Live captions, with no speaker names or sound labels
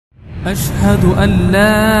أشهد أن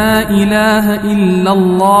لا إله إلا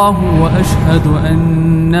الله وأشهد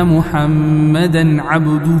أن محمدا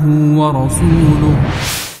عبده ورسوله.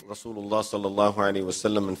 Rasulullah sallallahu alayhi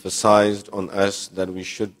wasallam emphasized on us that we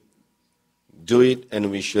should do it, and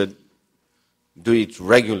we should do it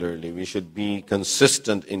regularly. We should be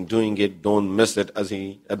consistent in doing it. Don't miss it, as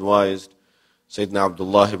he advised Sayyidina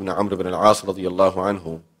Abdullah ibn Amr ibn al-As radiyallahu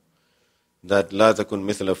anhu, that لا تكن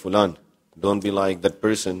مثل فلان, don't be like that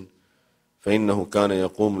person, فإنه كان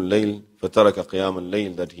يقوم الليل فترك قيام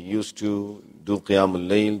الليل, that he used to do قيام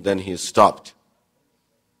الليل, then he stopped.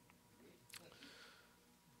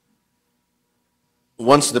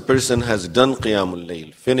 Once the person has done قيام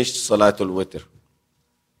الليل, finished Salatul Witr,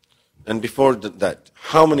 and before that,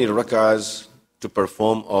 how many rak'ahs to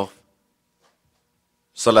perform of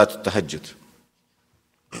Salatul Tahajjud?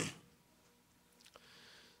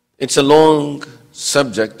 It's a long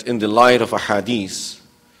subject in the light of a hadith,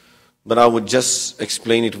 but I would just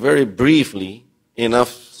explain it very briefly enough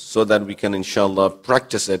so that we can inshallah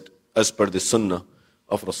practice it as per the sunnah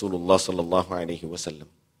of Rasulullah sallallahu alayhi wasallam.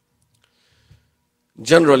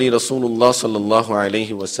 Generally, Rasulullah sallallahu alayhi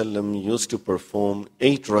wasallam used to perform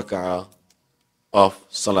 8 rak'ah of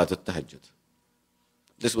Salat al-Tahajjud.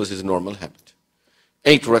 This was his normal habit.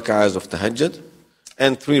 8 rak'ahs of Tahajjud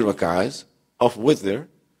and 3 rak'ahs of Witr,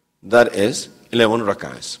 that is 11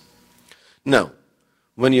 rak'ahs. Now,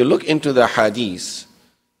 when you look into the hadith,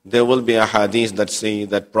 there will be a hadith that say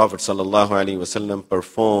that Prophet sallallahu alayhi wasallam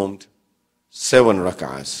performed 7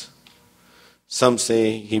 rak'ahs. Some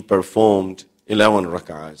say he performed 11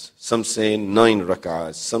 rak'ahs. Some say 9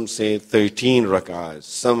 rak'ahs. Some say 13 rak'ahs.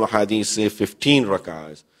 Some hadith say 15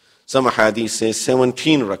 rak'ahs. Some hadith say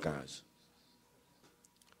 17 rak'ahs.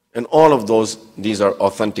 And all of these are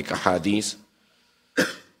authentic hadiths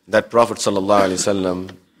that Prophet sallallahu alaihi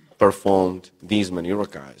wasallam performed these many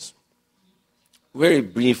rak'ahs. Very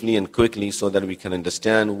briefly and quickly so that we can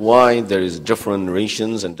understand why there is different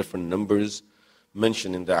narrations and different numbers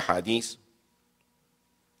mentioned in the hadith.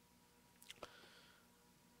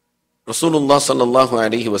 Rasulullah sallallahu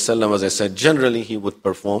alayhi wasallam, as I said, generally he would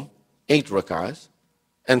perform 8 rak'ahs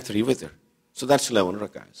and 3 witr. So that's 11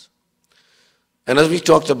 rak'ahs. And as we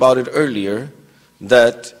talked about it earlier,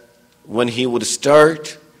 that when he would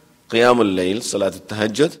start Qiyamul Layl, Salat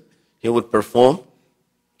al-Tahajjud, he would perform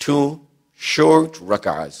 2 short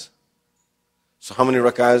rak'ahs. So how many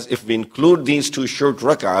rak'ahs? If we include these 2 short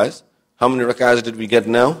rak'ahs, how many rak'ahs did we get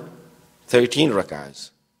now? 13 rak'ahs.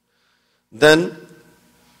 Then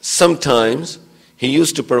sometimes he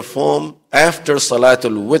used to perform, after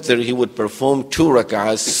Salatul Witr, he would perform 2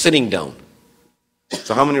 rak'ahs sitting down.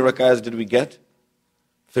 So how many rak'ahs did we get?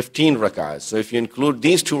 15 rak'ahs. So if you include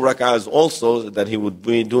these 2 rak'ahs also that he would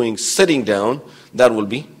be doing sitting down, that will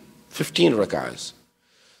be 15 rak'ahs.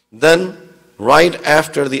 Then right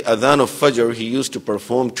after the adhan of Fajr, he used to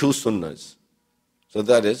perform 2 sunnahs. So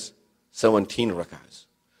that is 17 rak'ahs.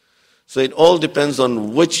 So it all depends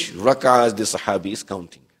on which rak'ahs the Sahabi is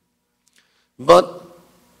counting. But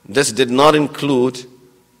this did not include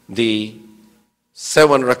the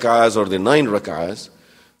 7 rak'ahs or the 9 rak'ahs.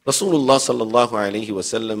 Rasulullah sallallahu alayhi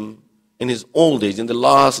wasallam, in his old age, in the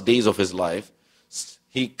last days of his life,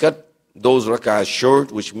 he cut those rak'ahs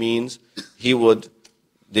short, which means the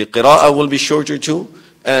qira'ah will be shorter too,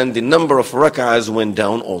 and the number of rak'ahs went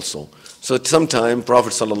down also. So at some time,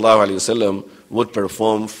 Prophet sallallahu alayhi wasallam would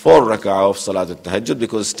perform 4 rak'ah of Salat al-Tahajjud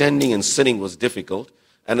because standing and sitting was difficult.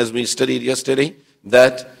 And as we studied yesterday,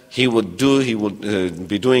 that he would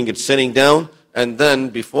be doing it sitting down, and then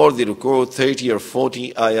before the ruku, 30 or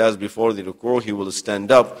 40 ayahs before the ruku, he will stand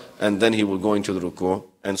up, and then he will go into the ruku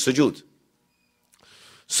and sujood.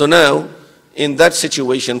 So now, in that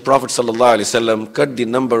situation, Prophet ﷺ cut the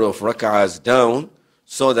number of rak'ahs down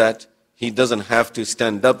so that he doesn't have to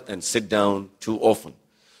stand up and sit down too often.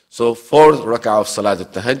 So 4 rak'ah of Salat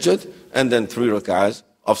al-Tahajjud, and then 3 rak'ahs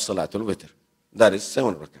of Salatul Witr. That is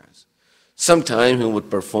 7 rak'ahs. Sometime he would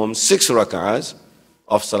perform 6 rak'ahs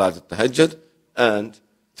of Salat al-Tahajjud and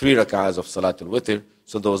 3 rak'ahs of Salatul Witr.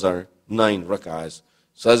 So those are 9 rak'ahs.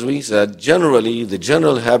 So as we said, generally the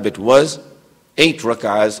general habit was 8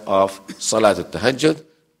 rak'ahs of Salat al-Tahajjud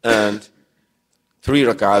and 3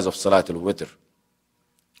 rak'ahs of Salatul Witr.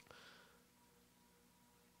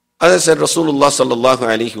 As I said, Rasulullah sallallahu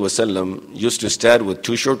alayhi wasallam used to start with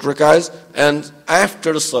 2 short rak'ahs, and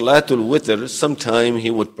after Salatul Witr, sometime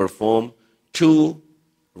he would perform 2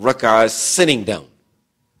 rak'ahs sitting down.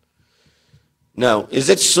 Now, is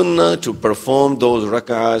it sunnah to perform those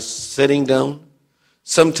rak'ahs sitting down?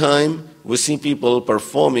 Sometime we see people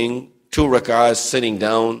performing 2 rak'ahs sitting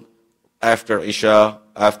down after Isha,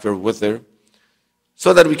 after Witr.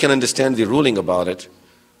 so that we can understand the ruling about it.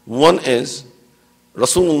 One is,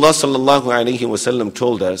 Rasulullah sallallahu alayhi wasallam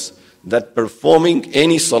told us that performing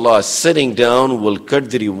any salah sitting down will cut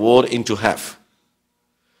the reward into half.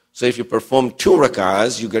 So if you perform 2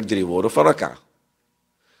 rak'ahs, you get the reward of a rak'ah.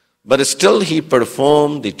 But still he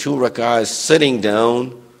performed the 2 rak'ahs sitting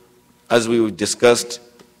down, as we discussed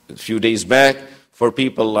a few days back, for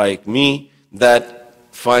people like me that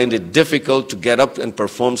find it difficult to get up and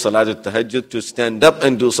perform Salatul Tahajjud, to stand up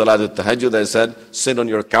and do Salatul Tahajjud. I said, sit on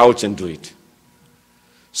your couch and do it.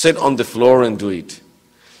 Sit on the floor and do it.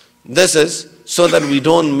 This is so that we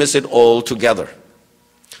don't miss it all together.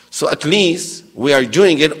 So at least we are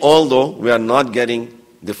doing it, although we are not getting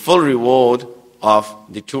the full reward of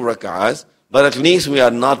the 2 rak'ahs, but at least we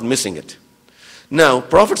are not missing it. Now,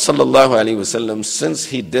 Prophet sallallahu alaihi wasallam, since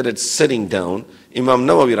he did it sitting down, Imam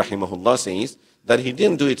Nawawi rahimahullah says that he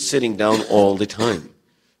didn't do it sitting down all the time.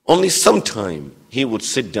 Only sometime he would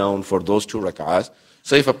sit down for those 2 rak'ahs.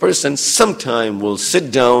 So if a person sometime will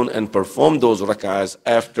sit down and perform those rak'ahs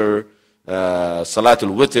after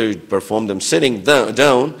Salatul Witr, perform them sitting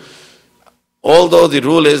down, although the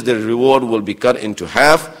rule is the reward will be cut into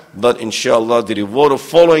half, but inshallah the reward of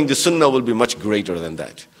following the sunnah will be much greater than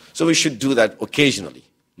that. So we should do that occasionally,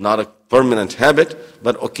 not a permanent habit,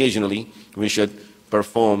 but occasionally we should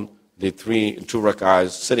perform the 2 rak'ahs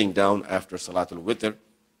sitting down after Salatul Witr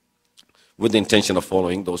with the intention of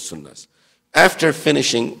following those sunnahs. After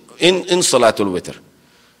finishing in Salatul Witr.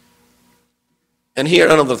 And here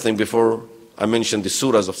another thing before I mention the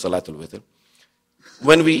surahs of Salatul Witr.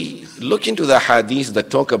 When we look into the hadiths that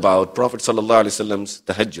talk about Prophet sallallahu alaihi wasallam's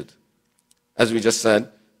tahajjud, as we just said,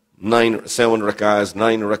 7 rak'ahs,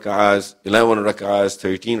 9 rak'ahs, 11 rak'ahs,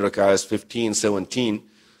 13 rak'ahs, 15, 17.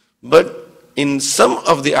 But in some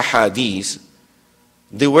of the ahadiths,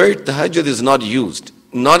 the word tahajjud is not used,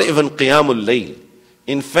 not even qiyamul layl.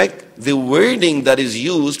 In fact, the wording that is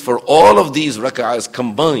used for all of these rak'ahs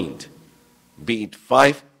combined, be it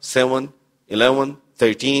 5, 7, 11,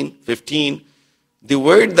 13, 15, the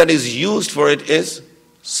word that is used for it is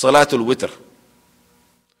Salatul Witr.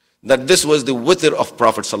 That this was the witr of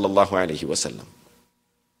Prophet sallallahu alaihi wasallam.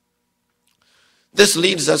 This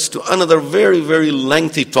leads us to another very, very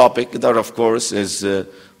lengthy topic that of course is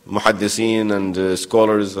muhaddiseen and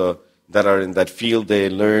scholars that are in that field, they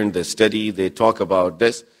learn, they study, they talk about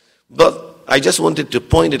this. But I just wanted to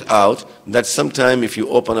point it out that sometime if you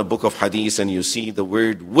open a book of hadith and you see the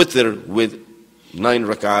word witr with 9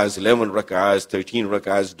 rak'ahs, 11 rak'ahs, 13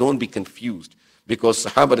 rak'ahs, don't be confused. Because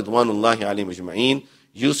Sahaba Ridwanullahi alayhim ajma'een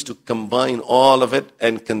used to combine all of it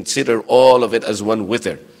and consider all of it as one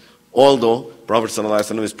witr. Although Prophet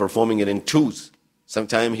ﷺ is performing it in 2s.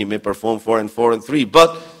 Sometimes he may perform 4 and 4 and 3,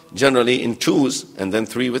 but generally in 2s and then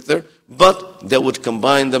 3 witr. But they would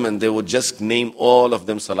combine them and they would just name all of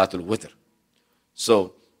them Salatul Witr.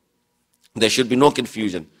 So there should be no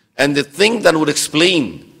confusion. And the thing that will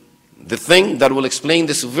explain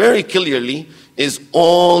this very clearly is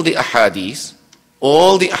all the ahadith,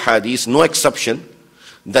 no exception,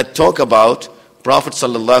 that talk about Prophet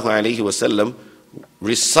sallallahu alaihi wasallam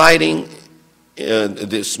reciting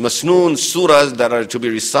this masnoon surahs that are to be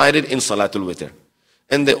recited in Salatul Witr.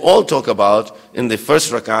 And they all talk about, in the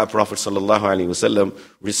first rak'ah, Prophet sallallahu alaihi wasallam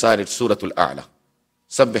recited Suratul A'la,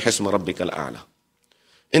 Sabbih isma rabbikal a'la.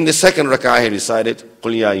 In the second rak'ah, he recited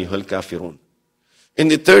Qul ya ayyuhal kafirun. In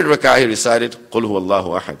the third rak'ah, he recited Qul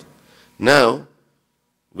huwallahu ahad. Now,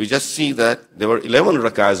 we just see that there were 11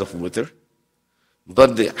 rak'ahs of witr,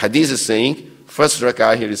 but the hadith is saying, first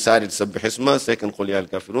rak'ah he recited Sabbih isma, second Qul ya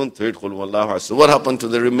al-kafirun, third Qul huwallahu ahad. So what happened to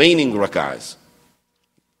the remaining rak'ahs?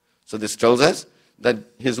 So this tells us that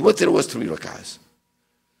his witr was 3 rak'ahs.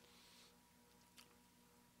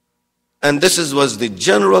 And this was the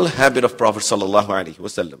general habit of Prophet sallallahu alaihi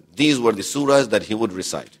wasallam. These were the surahs that he would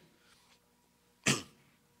recite.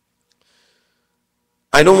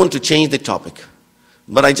 I don't want to change the topic,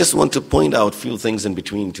 but I just want to point out a few things in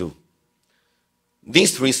between too.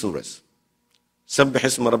 These 3 surahs, Sabbih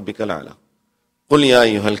isma rabbikal a'la, Qul ya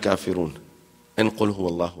ayyuhal kafirun, and Qul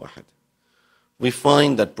huwallahu ahad. We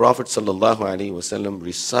find that Prophet sallallahu alaihi wasallam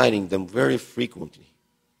reciting them very frequently.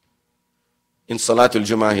 In Salatul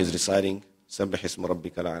Jum'ah, he's reciting Sabbih isma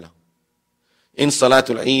rabbikal a'la. In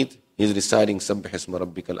Salatul Eid, he's reciting Sabbih isma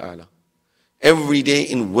rabbikal a'la. Every day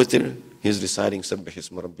in witr, he's reciting Sabbih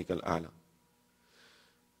isma rabbikal a'la.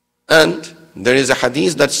 And there is a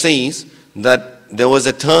hadith that says that there was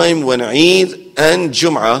a time when Eid and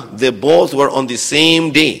Jum'ah, they both were on the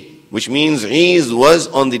same day, which means Eid was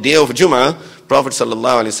on the day of Jum'ah. Prophet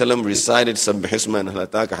sallallahu alaihi wasallam recited Sabbih isma and hal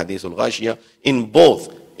ataka hadithul ghashiyah in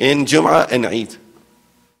both, in Jum'ah and Eid.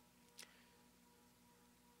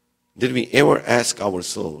 did we ever ask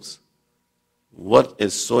ourselves, what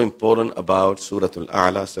is so important about Surah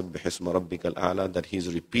Al-A'la, Sabbih Isma Rabbika Al-A'la, that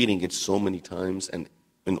he's repeating it so many times and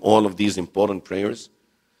in all of these important prayers?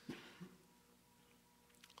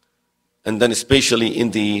 And then especially in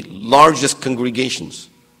the largest congregations,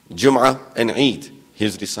 Jum'ah and Eid,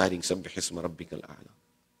 he's reciting Sabbih Isma Rabbika Al-A'la.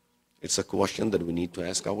 It's a question that we need to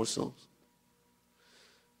ask ourselves.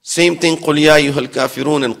 Same thing, قُلْ يَا أَيُّهَا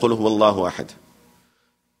الْكَافِرُونَ and قُلْ هُوَ اللَّهُ أَحَدٌ.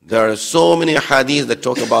 There are so many hadiths that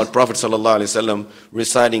talk about Prophet ﷺ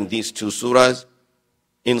reciting these two surahs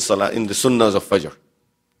in the sunnahs of Fajr,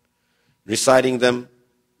 reciting them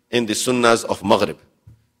in the sunnahs of Maghrib,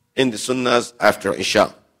 in the sunnahs after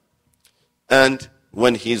Isha. And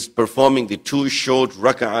when he's performing the two short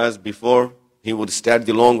rak'ahs before he would start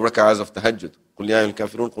the long rak'ahs of Tahajjud, قُلْ يَا أَيُّهَا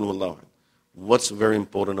الْكَافِرُونَ قُلْ هُوَ اللَّهُ أَحَدٌ. What's very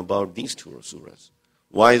important about these two surahs?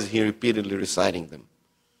 Why is he repeatedly reciting them?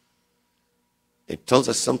 It tells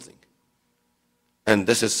us something. And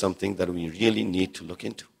this is something that we really need to look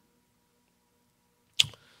into.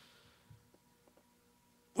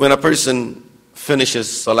 When a person finishes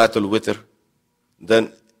Salatul Witr,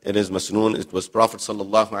 then it is Masnoon. It was Prophet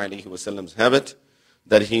ﷺ's habit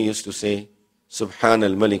that he used to say, Subhan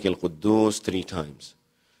al-Malik al-Quddus 3 times.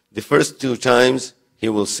 The first 2 times, he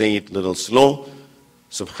will say it a little slow,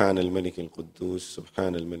 Subhan al-Malik al-Quddus,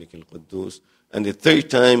 Subhan al-Malik al-Quddus. And the 3rd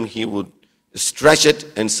time, he would stretch it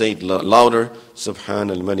and say it louder,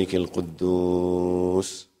 Subhan al-Malik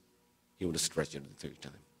al-Quddus. He would stretch it the 3rd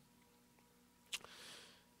time.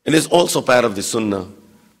 It is also part of the sunnah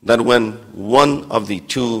that when one of the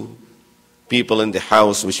 2 people in the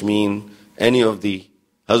house, which mean any of the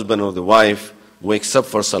husband or the wife, wakes up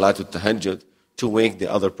for Salatul Tahajjud, to wake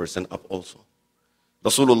the other person up also.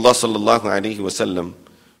 Rasulullah sallallahu alayhi wasallam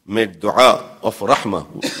made dua of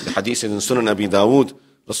rahmah. The hadith is in Sunan Abi Dawood.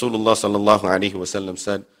 Rasulullah sallallahu alayhi wasallam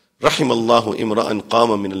said, Rahimallahu imra'an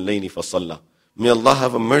qama min al-layli fasalla. May Allah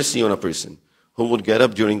have a mercy on a person who would get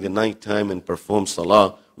up during the night time and perform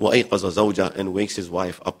salah, wa ayqaza zawja, and wakes his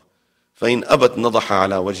wife up. فَإِنْ أَبَتْ نَضَحَ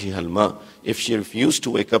عَلَى وَجْهِهَا الْمَاءِ. If she refused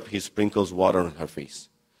to wake up, he sprinkles water on her face.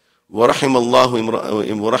 وَرَحِمَ اللَّهُ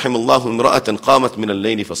امْرَأَةً قَامَتْ مِنَ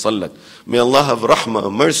اللَّيْلِ فَصَلَّتْ. May Allah have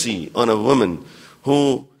rahmah, mercy on a woman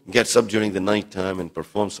who gets up during the night time and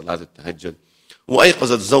performs Salat al-Tahajjud.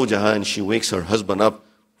 وَأَيْقَظَتْ زَوْجَهَا, and she wakes her husband up.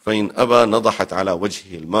 فَإِنْ أَبَى نَضَحَتْ عَلَى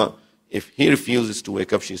وَجْهِهِ الْمَاءِ. If he refuses to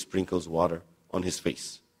wake up, she sprinkles water on his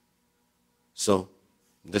face. So,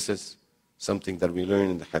 this is something that we learn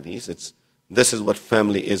in the hadith. This is what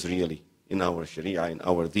family is really in our sharia, in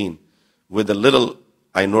our deen. With a little,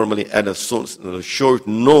 I normally add a short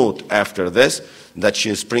note after this, that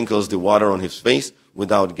she sprinkles the water on his face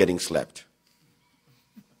without getting slapped.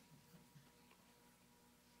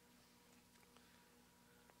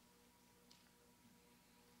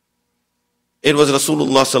 It was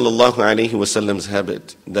Rasulullah sallallahu alayhi wasallam's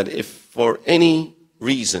habit that if for any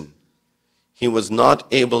reason he was not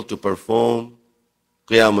able to perform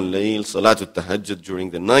Qiyamul Layl, Salatul Tahajjud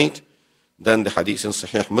during the night, then the hadith in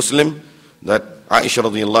Sahih Muslim that Aisha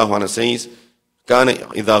radiyallahu anha says, كان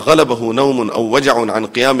إذا غلبه نوم أو وجع عن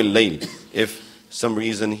قيام الليل. If some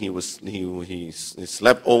reason he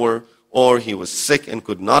slept over or he was sick and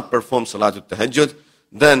could not perform Salatul Tahajjud,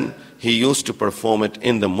 then he used to perform it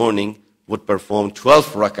in the morning, would perform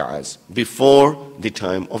 12 rak'ahs before the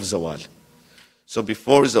time of Zawal. So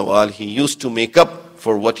before Zawal, he used to make up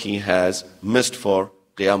for what he has missed for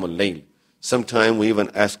Qiyamul Layl. Sometimes we even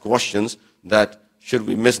ask questions that should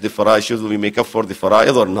we miss the fara'id, should we make up for the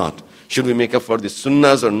fara'id or not? Should we make up for the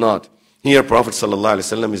sunnahs or not? Here Prophet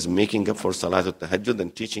ﷺ is making up for Salatul Tahajjud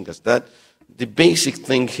and teaching us that. The basic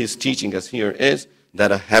thing he's teaching us here is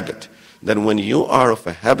that a habit, that when you are of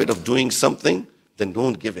a habit of doing something, then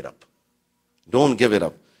don't give it up. Don't give it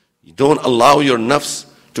up. Don't allow your nafs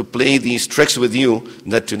to play these tricks with you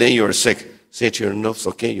that today you're sick. Say to your nafs,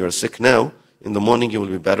 okay, you're sick now. In the morning you will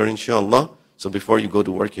be better, inshallah. So before you go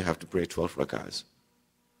to work, you have to pray 12 rak'ahs.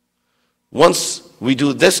 Once we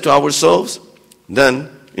do this to ourselves, then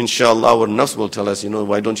inshallah our nafs will tell us,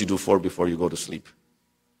 why don't you do 4 before you go to sleep?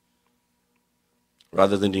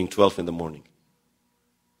 Rather than doing 12 in the morning.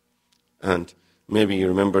 And maybe you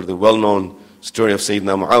remember the well-known story of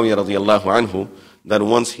Sayyidina Muawiyah radiyallahu anhu, that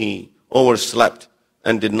once he overslept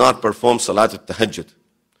and did not perform Salatul Tahajjud.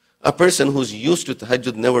 A person who's used to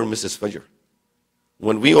Tahajjud never misses Fajr.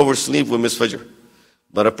 When we oversleep, we miss Fajr.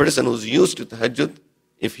 But a person who's used to Tahajjud,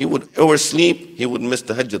 if he would oversleep, he would miss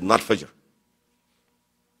Tahajjud, not Fajr.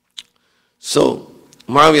 So,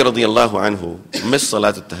 Muawiyah radiyallahu anhu missed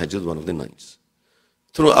Salatul Tahajjud one of the nights.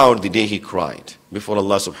 Throughout the day he cried before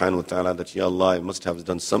Allah subhanahu wa ta'ala that, Ya Allah, I must have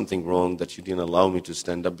done something wrong that you didn't allow me to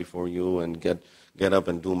stand up before you and get up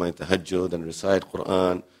and do my tahajjud and recite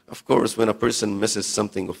Quran. Of course, when a person misses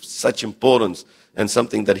something of such importance and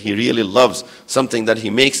something that he really loves, something that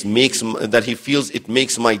that he feels it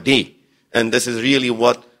makes my day, and this is really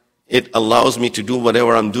what it allows me to do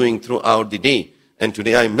whatever I'm doing throughout the day, and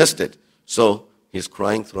today I missed it. So he's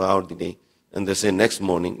crying throughout the day, and they say next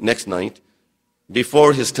night,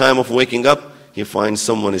 before his time of waking up, he finds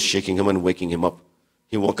someone is shaking him and waking him up.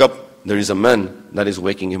 He woke up, there is a man that is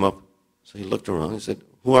waking him up. So he looked around, he said,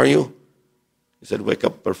 who are you? He said, wake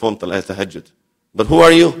up, perform tahajjud. But who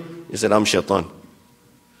are you? He said, I'm shaitan.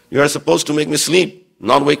 You are supposed to make me sleep,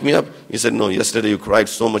 not wake me up. He said, no, yesterday you cried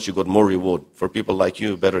so much you got more reward. For people like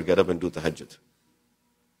you better get up and do tahajjud.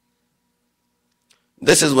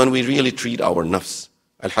 This is when we really treat our nafs.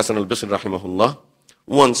 Al-Hasan al-Basri rahimahullah,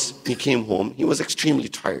 once he came home, he was extremely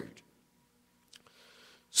tired.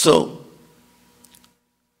 So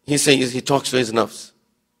he says, he talks to his nafs,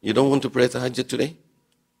 you don't want to pray tahajjud today?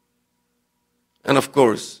 And of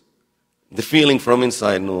course, the feeling from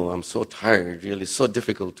inside, no, I'm so tired, really, so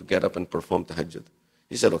difficult to get up and perform tahajjud.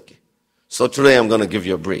 He said, okay, so today I'm going to give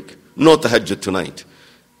you a break. No tahajjud tonight,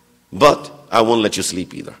 but I won't let you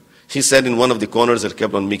sleep either. He said in one of the corners that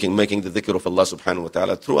kept on making the dhikr of Allah subhanahu wa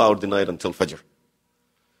ta'ala throughout the night until Fajr.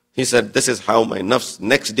 He said, this is how my nafs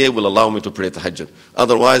next day will allow me to pray tahajjud.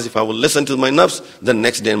 Otherwise, if I will listen to my nafs, then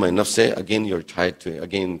next day my nafs say, again, you're tired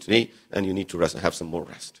again today, and you need to rest, have some more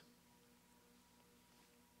rest.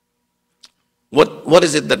 What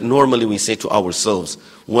is it that normally we say to ourselves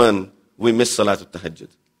when we miss Salatul Tahajjud?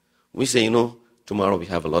 We say, tomorrow we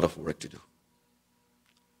have a lot of work to do.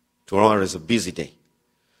 Tomorrow is a busy day.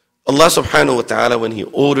 Allah subhanahu wa ta'ala, when he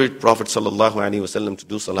ordered Prophet sallallahu alaihi wasallam to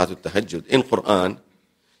do Salatul Tahajjud in Quran,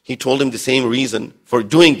 he told him the same reason for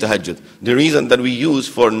doing tahajjud. The reason that we use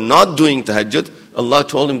for not doing tahajjud, Allah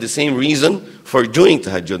told him the same reason for doing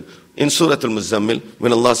tahajjud. In Surah Al-Muzammil,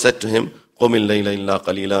 when Allah said to him, قُمِ اللَّيْلَ إِلَّا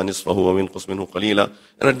قَلِيلًا نِصْفَهُ وَمِنْقُصْ مِنْهُ قَلِيلًا.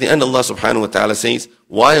 And at the end, Allah subhanahu wa ta'ala says,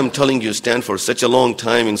 why I'm telling you stand for such a long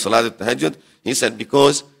time in Salat al-Tahajjud? He said,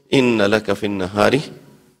 because إِنَّ لَكَ فِي النَّهَارِ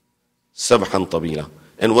سَبْحًا طَوِيلًا.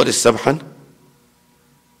 And what is sabhan?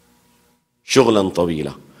 شُغْلًا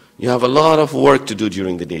طَوِيلًا. You have a lot of work to do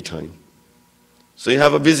during the daytime. So you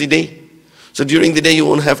have a busy day. So during the day you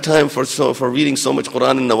won't have time for reading so much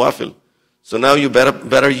Quran and Nawafil. So now you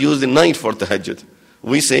better use the night for tahajjud.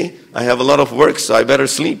 We say, I have a lot of work, so I better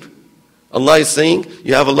sleep. Allah is saying,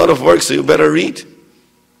 you have a lot of work, so you better read.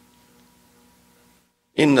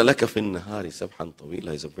 Inna laka fin nahari sabhan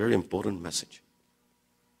tawila is a very important message.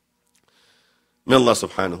 May Allah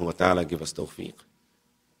subhanahu wa ta'ala give us tawfiq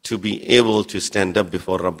to be able to stand up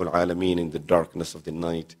before Rabbul Alameen in the darkness of the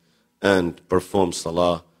night and perform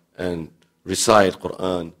salah and recite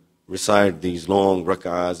Quran, recite these long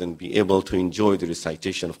rak'ahs and be able to enjoy the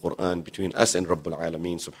recitation of Quran between us and Rabbul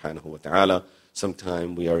Alameen subhanahu wa ta'ala.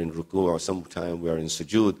 Sometime we are in ruku' or sometime we are in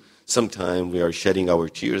sujood. Sometime we are shedding our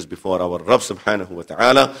tears before our Rabb subhanahu wa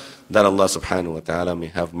ta'ala, that Allah subhanahu wa ta'ala may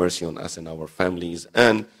have mercy on us and our families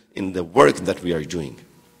and in the work that we are doing.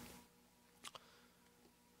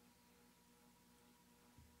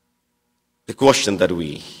 The question that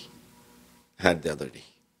we had the other day.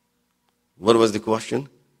 What was the question?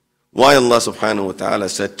 Why Allah subhanahu wa ta'ala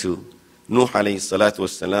said to Nuh alayhi salatu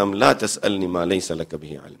wassalam, La tas'alni ma laysa laka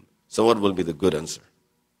bihi ilm. So what will be the good answer?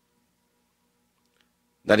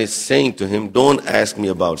 That is saying to him, don't ask me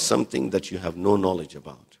about something that you have no knowledge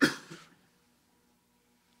about.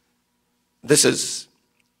 This is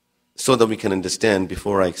so that we can understand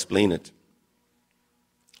before I explain it.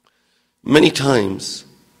 Many times,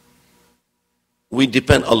 we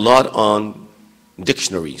depend a lot on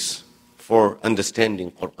dictionaries for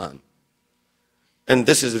understanding Quran. And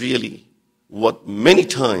this is really what many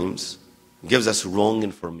times gives us wrong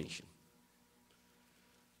information.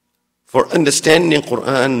 For understanding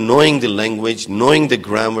Quran, knowing the language, knowing the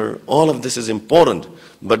grammar, all of this is important.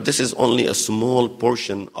 But this is only a small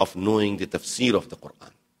portion of knowing the tafsir of the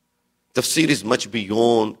Quran. Tafsir is much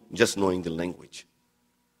beyond just knowing the language.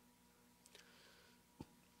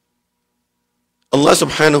 Allah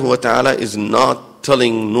subhanahu wa ta'ala is not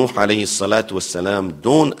telling Nuh alayhi salatu wassalam,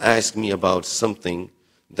 don't ask me about something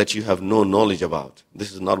that you have no knowledge about.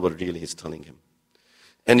 This is not what really he's telling him.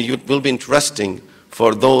 And it will be interesting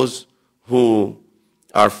for those who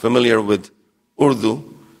are familiar with Urdu,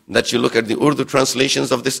 that you look at the Urdu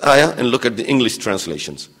translations of this ayah and look at the English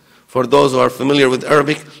translations. For those who are familiar with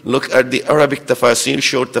Arabic, look at the Arabic tafasir,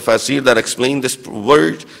 short tafasir that explain this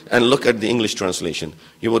word, and look at the English translation.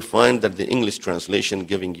 You would find that the English translation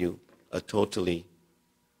giving you a totally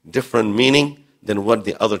different meaning than what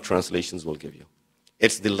the other translations will give you.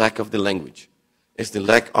 It's the lack of the language. It's the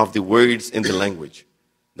lack of the words in the language.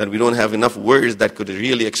 That we don't have enough words that could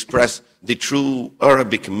really express the true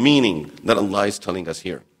Arabic meaning that Allah is telling us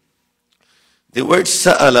here. The word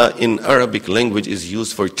sa'ala in Arabic language is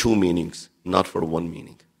used for two meanings, not for one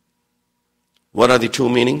meaning. What are the two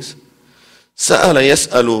meanings? Sa'ala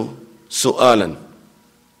yas'alu su'alan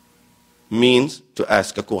means to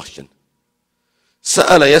ask a question.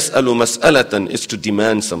 Sa'ala yas'alu mas'alatan is to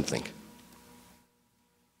demand something.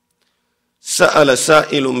 Sa'ala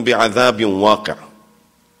sa'ilun bi'adhabin waqi'.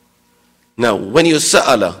 Now, when you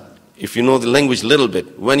sa'ala, if you know the language a little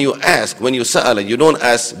bit, when you sa'ala, you don't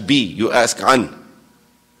ask bi, you ask an.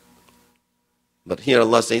 But here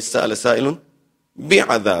Allah says, sa'ala sa'ilun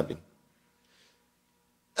bi'adhabin.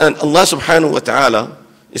 And Allah subhanahu wa ta'ala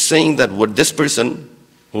is saying that what this person,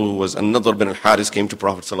 who was An-Nadr bin al-Haris, came to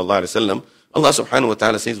Prophet sallallahu alaihi wasallam, Allah subhanahu wa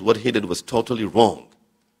ta'ala says what he did was totally wrong.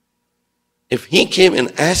 If he came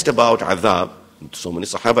and asked about adhab, so many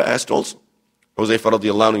Sahaba asked also. Huzaifa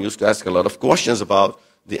radiallahu anhu used to ask a lot of questions about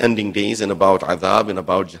the ending days and about adhab and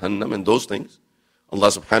about Jahannam and those things. Allah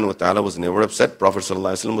subhanahu wa ta'ala was never upset. Prophet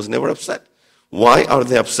sallallahu alaihi wasallam was never upset. Why are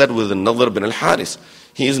they upset with An-Nadr bin al-Haris?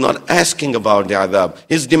 He is not asking about the adhab.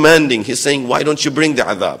 He's demanding. He's saying, why don't you bring the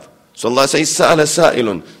adhab? So Allah says, sa'ala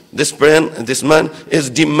sa'ilun. This man is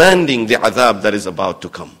demanding the adhab that is about to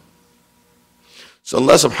come. So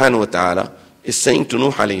Allah subhanahu wa ta'ala is saying to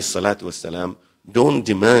Nuh alayhi salatu wasalam, don't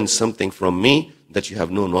demand something from me that you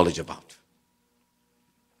have no knowledge about.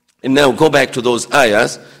 And now go back to those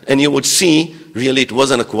ayahs and you would see really it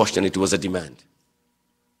wasn't a question, it was a demand.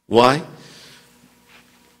 Why?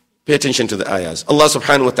 Pay attention to the ayahs. Allah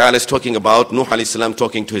subhanahu wa ta'ala is talking about Nuh alayhi salam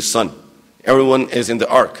talking to his son. Everyone is in the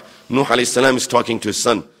ark. Nuh alayhi salam is talking to his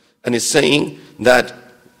son and is saying that,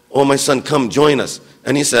 oh my son, come join us.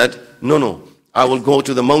 And he said, no, I will go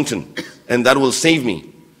to the mountain and that will save me.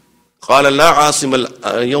 قال لا عاصم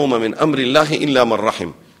اليوم من أمر الله إلا من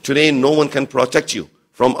رحم. Today no one can protect you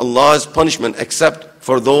from Allah's punishment except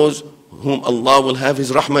for those whom Allah will have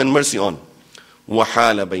his rahmah and mercy on.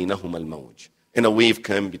 وحال بينهما الموج. And a wave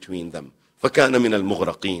came between them. فكان من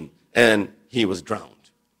المغرقين. And he was drowned.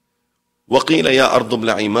 وقيل يا أرض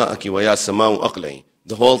ابلعي ماءك ويا سماء أقلعي.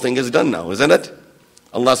 The whole thing is done now, isn't it?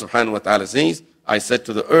 Allah subhanahu wa ta'ala says, I said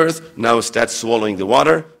to the earth, now start swallowing the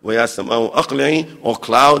water. وَيَا سَمَاءُ أَقْلِعِي. O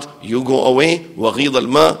cloud, you go away. وَغِيضَ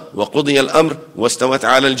الْمَاءُ وَقُضِيَ الْأَمْرُ وَاسْتَوَتْ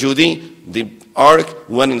عَلَى الْجُودِي. The ark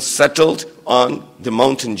went and settled on the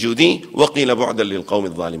mountain Judi. وَقِيلَ بُعْدًا لِلْقَوْمِ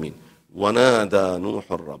الظَّالِمِينَ. وَنَادَى نُوحُ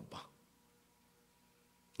الرَّبَّ.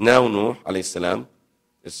 Now Nuh alayhi salam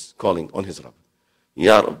is calling on his Rabb.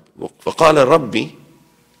 يا رب. فقال ربي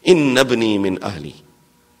إن ابني من أهلي.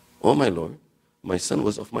 Oh my Lord, my son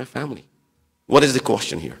was of my family. What is the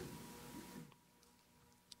question here?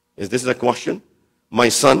 Is this a question? My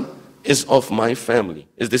son is of my family.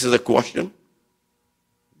 Is this a question?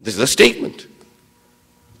 This is a statement.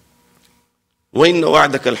 وَإِنَّ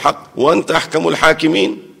وَعْدَكَ الْحَقِّ وَأَنْتَ أَحْكَمُ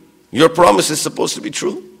الْحَاكِمِينَ. Your promise is supposed to be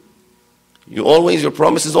true. Your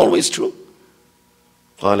promise is always true.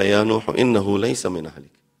 قال يا نوح إنه ليس من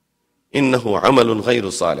أهلك إنه عمل غير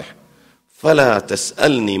صالح فلا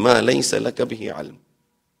تسألني ما ليس لك به علم.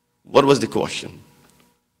 What was the question?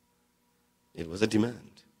 It was a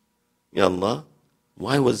demand. Ya Allah,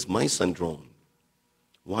 why was my son drowned?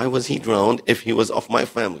 Why was he drowned if he was of my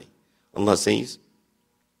family? Allah says,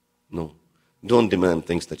 no, don't demand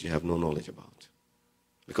things that you have no knowledge about.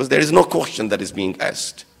 Because there is no question that is being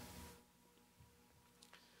asked.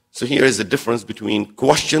 So here is the difference between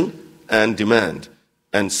question and demand.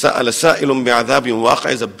 And سَأَلَ سَائِلٌ بِعَذَابٍ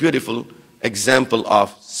وَاقِعٍ is a beautiful example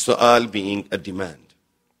of su'al being a demand.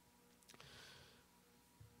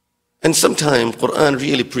 And sometimes Quran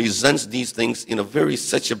really presents these things in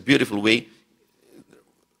such a beautiful way.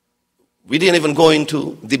 We didn't even go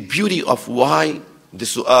into the beauty of why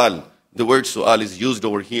the word su'al is used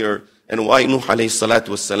over here, and why Nuh alayhi salatu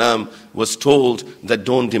wasalam was told that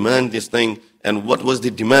don't demand this thing, and what was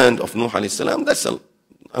the demand of Nuh alayhi salam. That's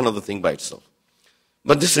another thing by itself.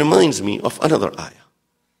 But this reminds me of another ayah,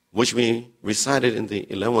 which we recited in the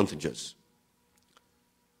 11th juz.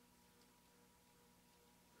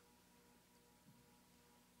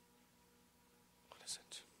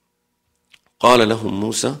 قال لهم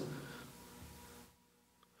موسى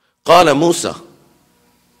قال موسى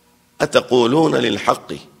أتقولون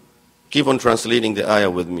للحق. Keep on translating the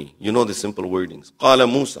ayah with me. You know the simple wordings. قال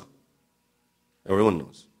موسى. Everyone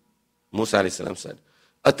knows. Musa alayhi salam said,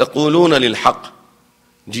 أتقولون للحق.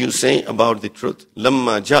 Do you say about the truth?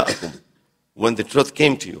 لما جاءكم. When the truth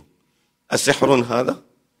came to you. أسحر هذا.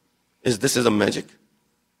 Is this a magic?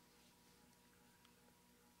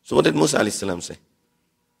 So what did Musa alayhi salam say?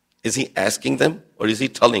 Is he asking them or is he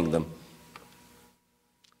telling them?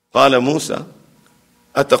 قال موسى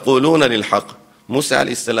أتقولون للحق. Musa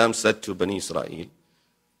alayhi salam said to Bani Israel,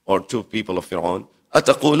 or to people of Fir'aun,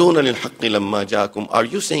 أتقولون للحق لما جاءكم. Are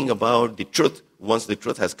you saying about the truth once the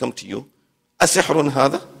truth has come to you? أسحر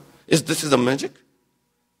هذا? Is this a magic?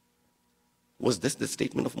 Was this the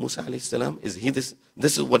statement of Musa alayhi salam? Is he this?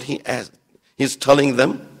 This is what he asked. He's telling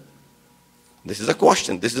them. This is a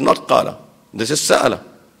question. This is not qala. This is sa'ala.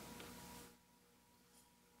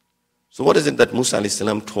 So what is it that Musa alayhi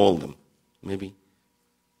salam told them? Maybe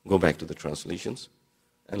go back to the translations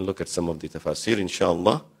and look at some of the tafasir,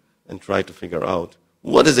 inshallah, and try to figure out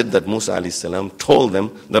what is it that Musa alayhi salam told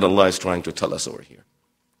them that Allah is trying to tell us over here.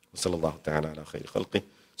 Sallallahu ta'ala ala khayri khalqi,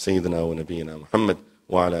 Sayyidina wa Nabiyyina Muhammad,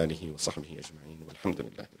 wa ala alihi wa sahbihi ajma'in,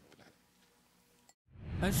 walhamdulillahi rabbil alamin.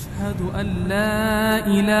 أشهد أن لا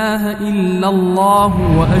إله إلا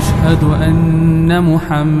الله وأشهد أن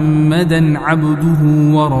محمدا عبده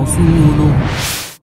ورسوله